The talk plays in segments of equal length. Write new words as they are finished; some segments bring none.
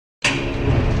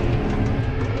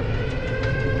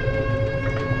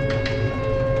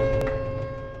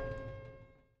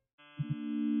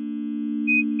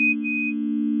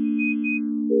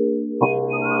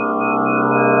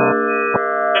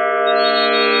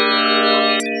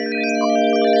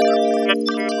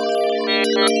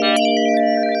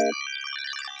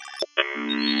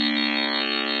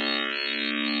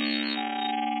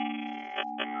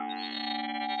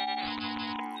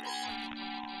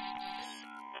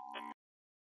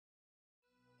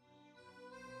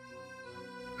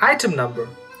Item Number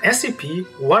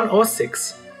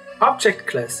SCP-106 Object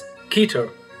Class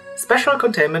Keter Special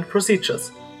Containment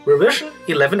Procedures Revision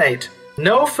 11.8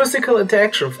 No physical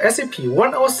interaction with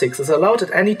SCP-106 is allowed at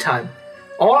any time.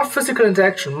 All physical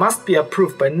interaction must be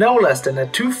approved by no less than a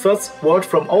 2/3 vote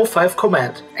from O5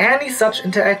 command. Any such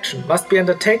interaction must be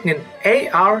undertaken in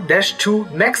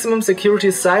AR-2 maximum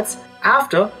security sites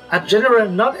after a general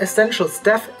non-essential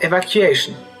staff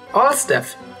evacuation. All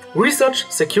staff, research,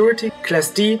 security, Class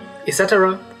D,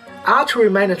 etc. are to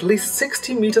remain at least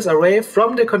 60 meters away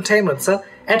from the containment cell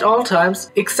at all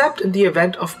times except in the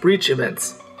event of breach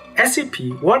events.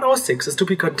 SCP-106 is to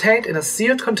be contained in a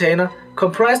sealed container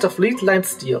comprised of lead-lined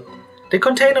steel. The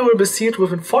container will be sealed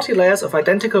within 40 layers of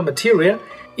identical material,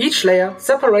 each layer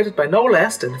separated by no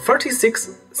less than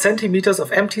 36 centimeters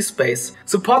of empty space.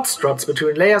 Support struts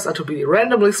between layers are to be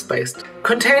randomly spaced.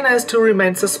 Container is to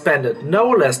remain suspended no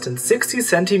less than 60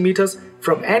 centimeters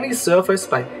from any surface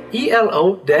by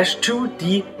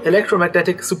ELO-2D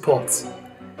electromagnetic supports.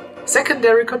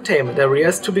 Secondary containment area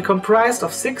is to be comprised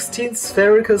of 16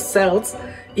 spherical cells,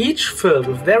 each filled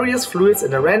with various fluids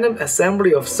in a random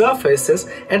assembly of surfaces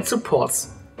and supports.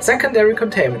 Secondary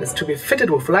containment is to be fitted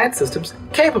with light systems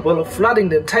capable of flooding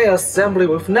the entire assembly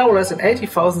with no less than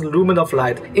 80,000 lumen of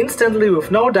light, instantly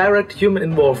with no direct human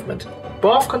involvement.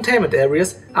 Both containment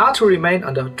areas are to remain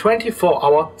under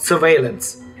 24-hour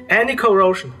surveillance. Any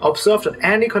corrosion observed at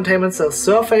any containment cell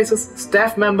surfaces,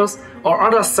 staff members, or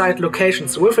other site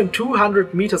locations within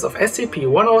 200 meters of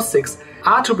SCP-106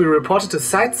 are to be reported to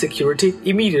site security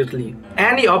immediately.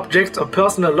 Any objects or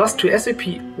personnel lost to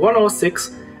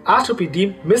SCP-106 are to be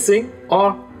deemed missing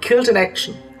or killed in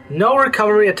action. No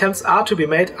recovery attempts are to be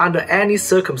made under any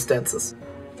circumstances.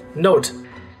 Note: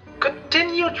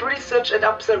 continued research and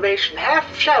observation have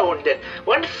shown that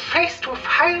when faced with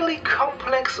highly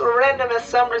complex or random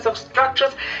assemblies of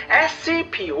structures,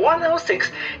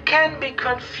 SCP-106 can be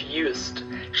confused,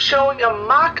 showing a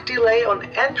marked delay on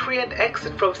entry and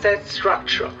exit from said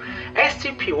structure.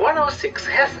 SCP-106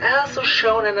 has also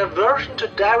shown an aversion to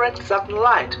direct sudden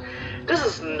light. This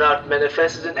is not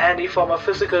manifested in any form of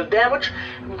physical damage,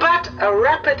 but a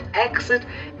rapid exit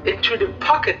into the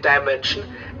pocket dimension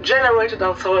generated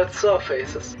on solid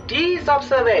surfaces. These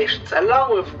observations,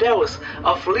 along with those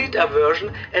of lead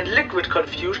aversion and liquid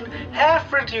confusion,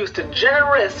 have reduced the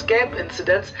general escape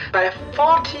incidence by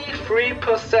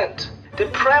 43%. The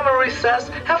primary cells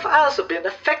have also been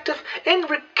effective in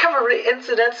recovery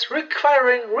incidents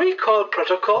requiring recall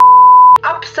protocol.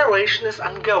 Observation is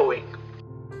ongoing.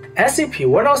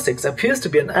 SCP-106 appears to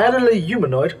be an elderly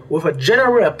humanoid with a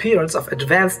general appearance of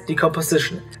advanced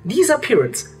decomposition. These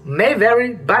appearances may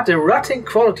vary, but the rotting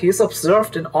quality is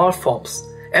observed in all forms.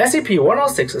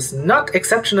 SCP-106 is not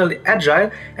exceptionally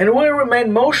agile and will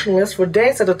remain motionless for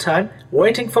days at a time,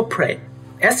 waiting for prey.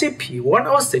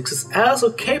 SCP-106 is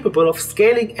also capable of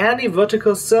scaling any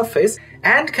vertical surface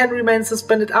and can remain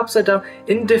suspended upside down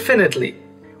indefinitely.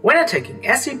 When attacking,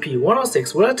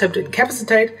 SCP-106 will attempt to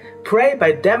incapacitate prey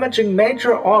by damaging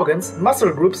major organs,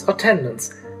 muscle groups, or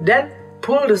tendons, then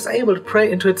pull disabled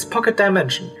prey into its pocket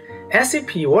dimension.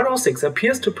 SCP-106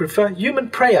 appears to prefer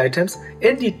human prey items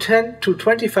in the 10 to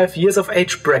 25 years of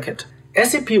age bracket.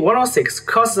 SCP-106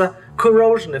 causes a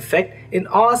corrosion effect in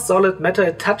all solid matter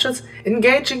it touches,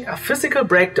 engaging a physical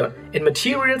breakdown in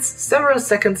materials several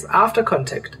seconds after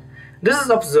contact. This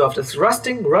is observed as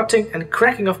rusting, rotting, and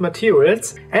cracking of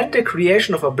materials and the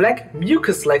creation of a black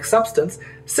mucus-like substance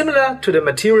similar to the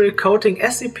material coating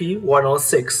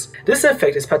SCP-106. This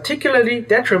effect is particularly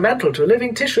detrimental to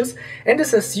living tissues and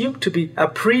is assumed to be a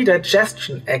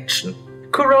pre-digestion action.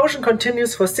 Corrosion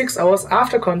continues for 6 hours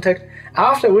after contact,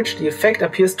 after which the effect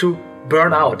appears to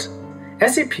burn out.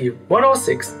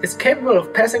 SCP-106 is capable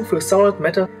of passing through solid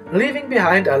matter, leaving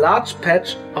behind a large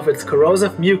patch of its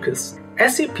corrosive mucus.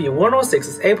 SCP-106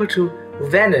 is able to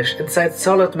vanish inside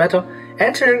solid matter,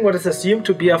 entering what is assumed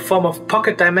to be a form of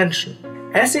pocket dimension.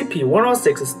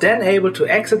 SCP-106 is then able to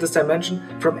exit this dimension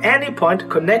from any point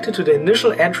connected to the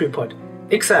initial entry point.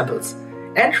 Examples: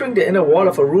 entering the inner wall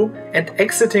of a room and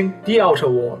exiting the outer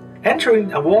wall,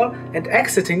 entering a wall and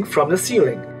exiting from the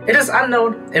ceiling. It is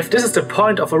unknown if this is the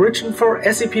point of origin for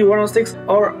SCP-106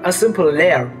 or a simple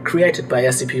lair created by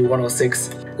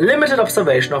SCP-106. Limited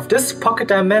observation of this pocket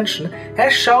dimension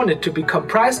has shown it to be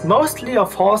comprised mostly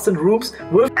of halls and rooms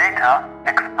with data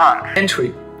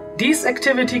entry. This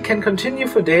activity can continue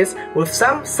for days, with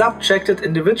some subjected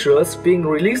individuals being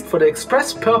released for the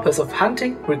express purpose of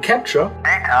hunting, recapture,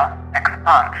 data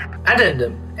expunged.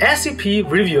 Addendum: SCP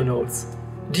Review Notes.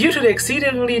 Due to the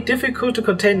exceedingly difficult to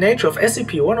contain nature of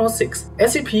SCP-106,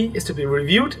 SCP is to be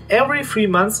reviewed every 3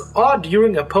 months or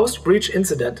during a post-breach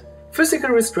incident. Physical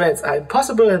restraints are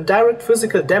impossible and direct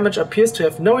physical damage appears to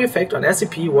have no effect on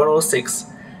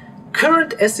SCP-106.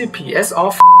 Current SCP as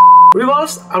of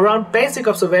revolves around basic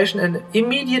observation and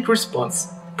immediate response.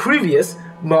 Previous,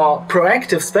 more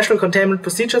proactive special containment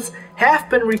procedures have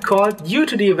been recalled due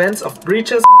to the events of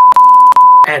breaches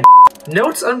and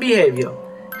notes on behavior.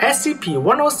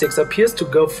 SCP-106 appears to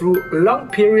go through long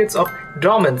periods of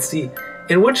dormancy,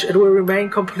 in which it will remain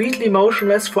completely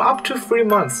motionless for up to 3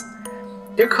 months.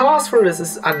 The cause for this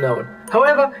is unknown.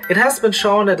 However, it has been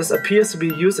shown that this appears to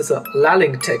be used as a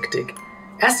lulling tactic.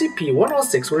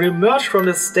 SCP-106 will emerge from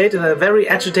this state in a very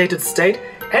agitated state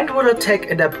and will attack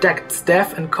and abduct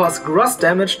staff and cause gross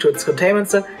damage to its containment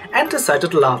cell and the site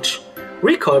at large.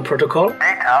 Recall Protocol.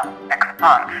 Data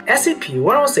expunged.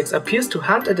 SCP-106 appears to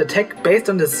hunt and attack based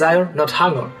on desire, not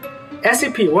hunger.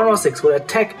 SCP-106 will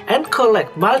attack and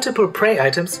collect multiple prey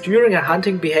items during a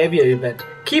hunting behavior event,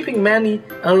 keeping many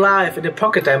alive in the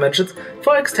pocket dimensions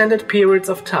for extended periods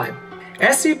of time.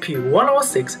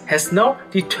 SCP-106 has no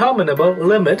determinable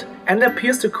limit and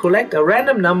appears to collect a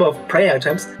random number of prey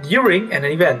items during an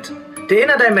event. The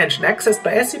inner dimension accessed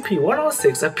by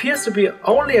SCP-106 appears to be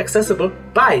only accessible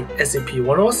by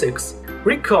SCP-106.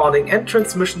 Recording and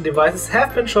transmission devices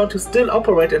have been shown to still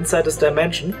operate inside this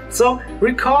dimension, so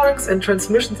recordings and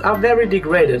transmissions are very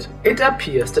degraded. It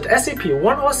appears that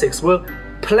SCP-106 will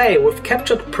play with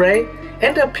captured prey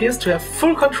and appears to have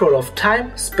full control of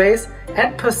time, space,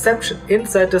 and perception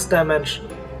inside this dimension.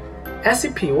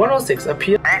 SCP-106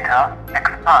 appears. Data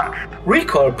expunged.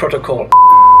 Recall Protocol.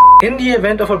 In the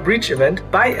event of a breach event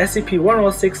by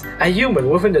SCP-106, a human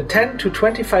within the 10 to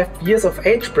 25 years of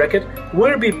age bracket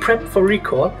will be prepped for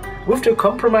recall, with the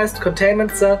compromised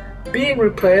containment cell being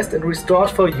replaced and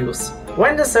restored for use.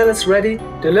 When the cell is ready,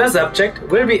 the lure subject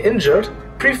will be injured,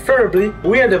 preferably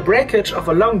via the breakage of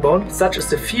a long bone such as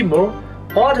the femur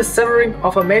or the severing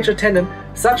of a major tendon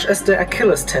such as the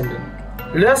Achilles tendon.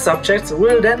 Lure subjects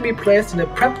will then be placed in a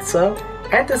prepped cell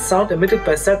and the sound emitted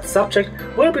by said subject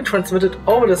will be transmitted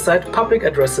over the site public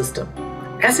address system.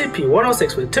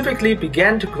 SCP-106 will typically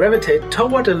begin to gravitate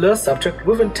toward the lure subject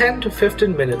within 10 to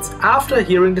 15 minutes after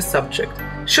hearing the subject.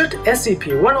 Should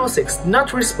SCP-106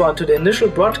 not respond to the initial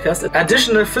broadcast,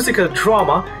 additional physical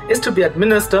trauma is to be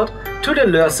administered to the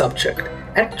lure subject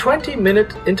at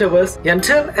 20-minute intervals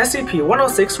until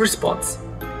SCP-106 responds.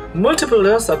 Multiple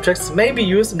lure subjects may be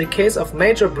used in the case of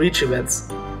major breach events.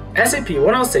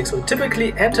 SCP-106 will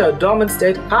typically enter a dormant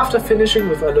state after finishing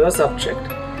with a lure subject.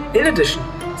 In addition,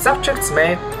 subjects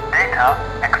may. Data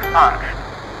expunged.